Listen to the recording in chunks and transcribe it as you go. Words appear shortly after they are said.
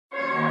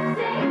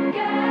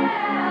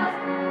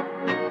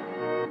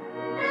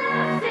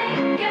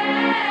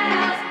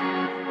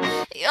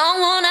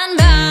영원한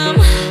밤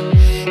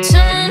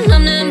천은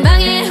없는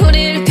방에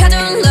우리를 가둔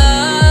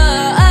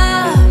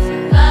love.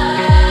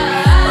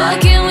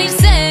 What can we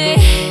say?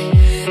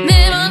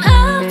 매번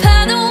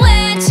아파도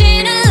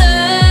외치는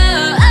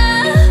love.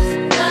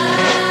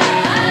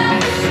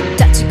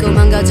 다치고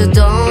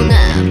망가져도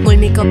난 뭘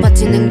믿고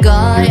버티는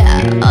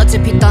거야.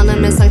 어차피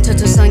떠나면 상처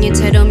조성인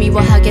채로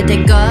미워하게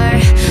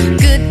될걸.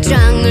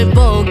 끝장을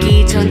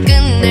보기 전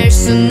끝낼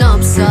순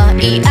없어.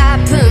 이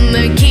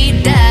아픔을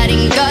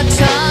기다린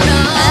것처럼.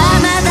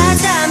 아마 다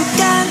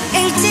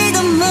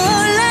잠깐일지도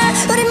몰라.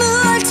 우리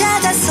무얼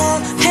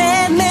찾아서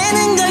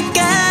헤매는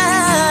걸까.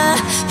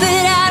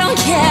 But I don't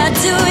care,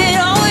 do it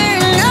over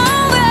and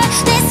over.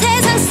 내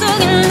세상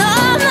속에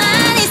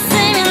너만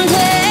있으면 돼.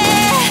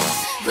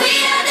 We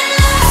are the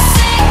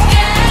Lovesick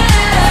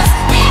Girls.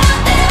 네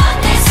멋대로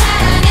내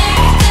사랑을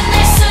끝낼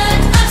순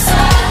없어.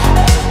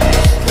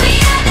 We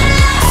are the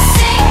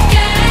Lovesick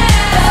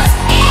Girls.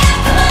 이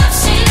아픔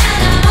없이 난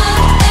아무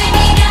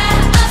의미가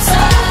없어.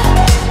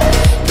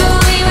 But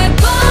we were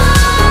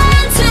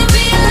born to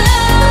be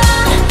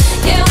alone.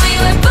 Yeah, we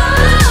were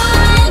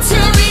born to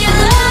be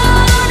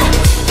alone.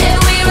 Yeah,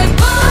 we were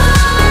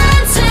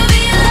born to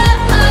be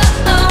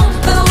alone.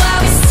 But why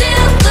we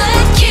still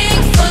looking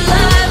for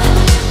love?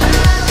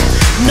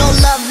 No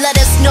love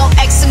letters, no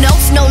X and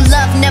O's. No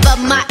love, never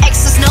my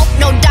exes, no.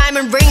 No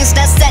diamond rings,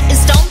 that's set in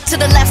stone. To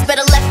the left,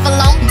 better left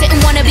alone.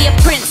 Didn't wanna be a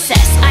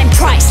princess, I'm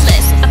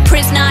priceless. A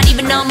prince not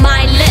even on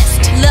my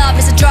list. Love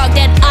is a drug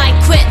that I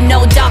quit.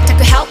 No doctor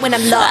could help when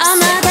I'm lost.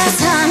 아마 다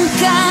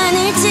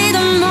잠깐일지도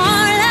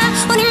몰라.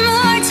 우리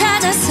뭘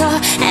찾아서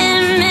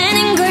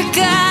헤매는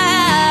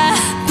걸까.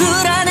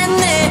 불안한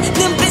내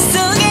눈빛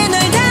속에 널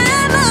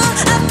담아.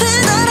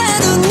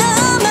 아프더라도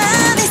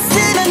너만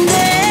있으면 돼.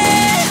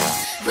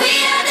 We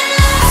are the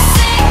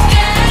Lovesick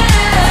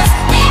Girls.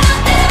 네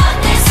멋대로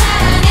내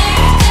사랑을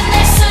끝낼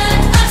순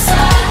없어.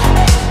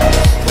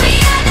 We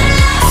are the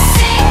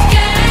Lovesick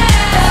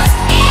Girls.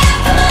 이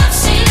아픔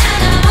없이 난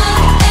아무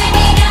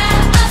의미가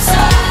없어.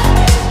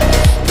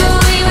 But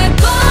we were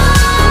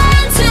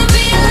born to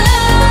be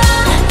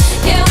alone.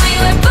 Yeah, we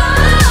were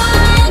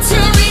born to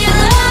be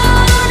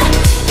alone.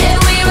 Yeah,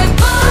 we were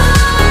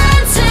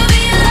born to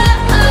be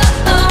alone.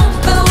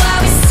 But why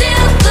we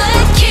still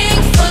looking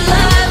for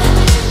love?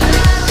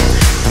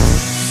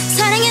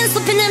 사랑은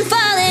쏟히는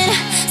falling.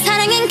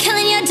 사랑은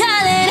killing your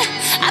darling.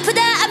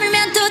 아프다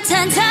아프면 또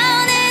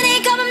찾아오는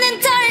이 겁없는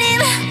떨림.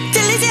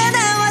 들리지 않아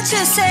what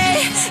you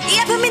say. 이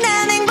아픔이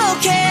난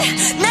행복해.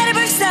 나를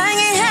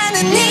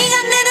불쌍해하는 네가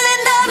내 눈엔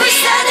더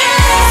불쌍해.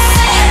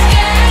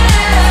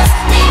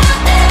 네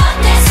멋대로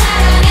내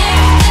사랑을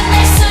끝낼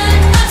순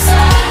없어.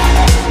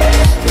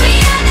 We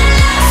are the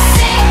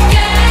Lovesick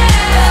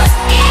Girls.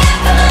 이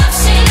아픔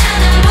없이 난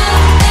아무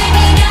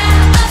의미가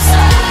없어.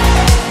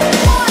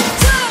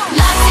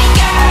 Lovesick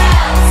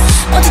Girls.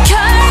 모두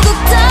결국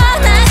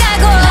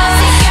떠나가고.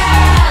 Lovesick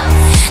Girls.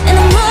 내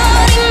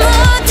눈물이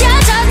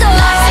묻혀져도.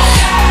 Lovesick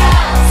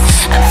Girls.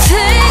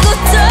 아프고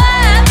또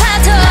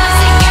아파도.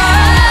 Lovesick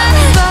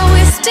Girls. But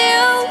we're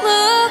still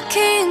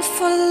looking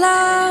for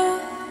love.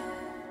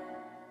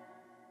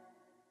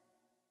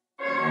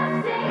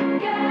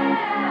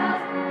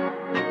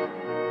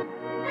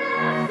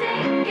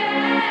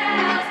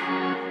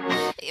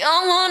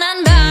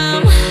 영원한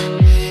밤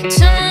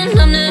천은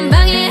없는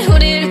방에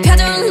우리를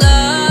가둔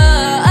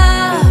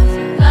love.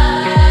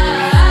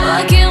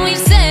 What can we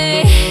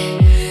say?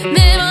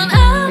 매번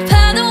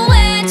아파도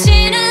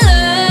외치는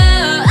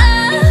love.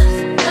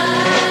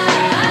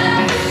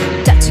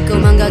 다치고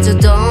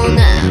망가져도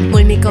난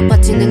뭘 믿고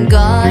버티는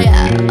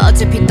거야.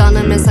 어차피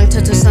떠나면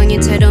상처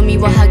조성인 채로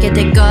미워하게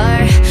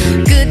될걸.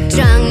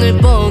 끝장을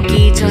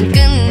보기 전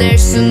끝낼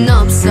순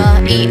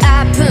없어. 이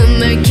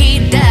아픔을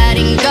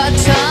기다린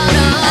것처럼.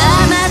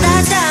 아마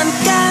다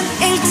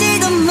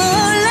잠깐일지도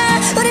몰라.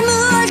 우리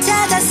무얼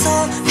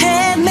찾아서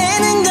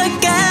헤매는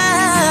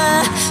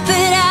걸까.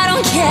 But I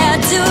don't care,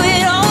 do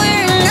it over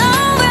and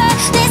over.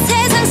 내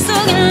세상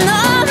속에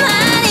너만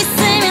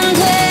있으면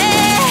돼.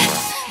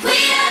 We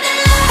are the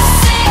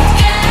Lovesick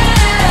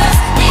Girls.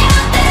 네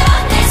멋대로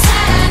내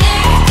사랑을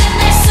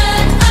끝낼 순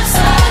없어.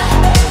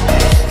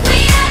 We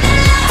are the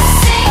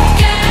Lovesick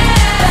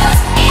Girls.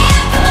 이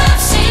아픔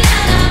없이 난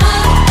아무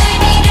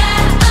의미가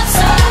없어.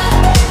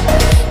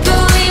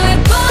 But we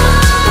were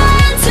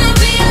born to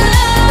be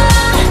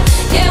alone.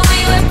 Yeah, we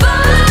were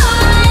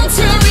born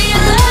to be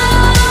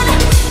alone.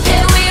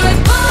 Yeah, we were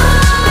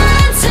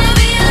born to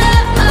be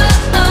alone.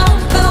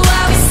 But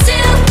why we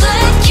still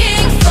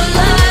looking for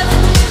love?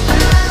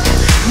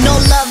 No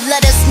love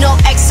letters, no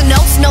X and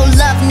O's. No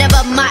love,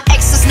 never my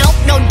exes, no.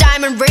 No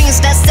diamond rings,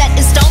 that's set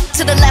in stone.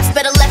 To the left,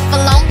 better left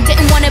alone.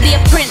 Didn't wanna be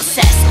a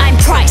princess, I'm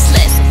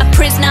priceless. A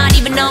prince not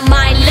even on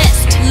my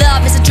list.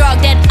 Love is a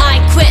drug that I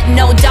quit.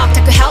 No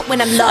doctor could help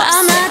when I'm lost.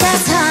 아마 다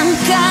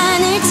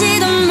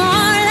잠깐일지도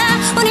몰라.